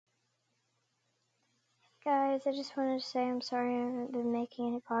Guys, I just wanted to say I'm sorry I haven't been making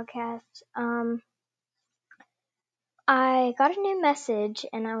any podcasts. I got a new message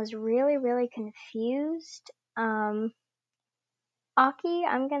and I was really confused. Aki,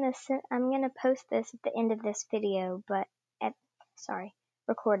 I'm gonna post this at the end of this video, but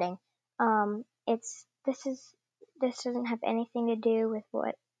recording. This doesn't have anything to do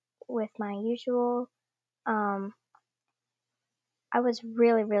with my usual. I was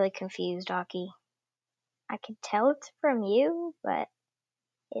really confused, Aki. I could tell it's from you, but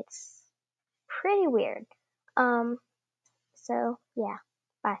it's pretty weird. So yeah,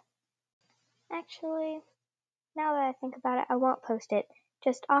 bye. Actually, now that I think about it, I won't post it.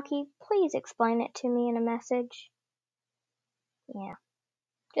 Just, Aki, please explain it to me in a message. Yeah,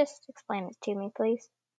 just explain it to me, please.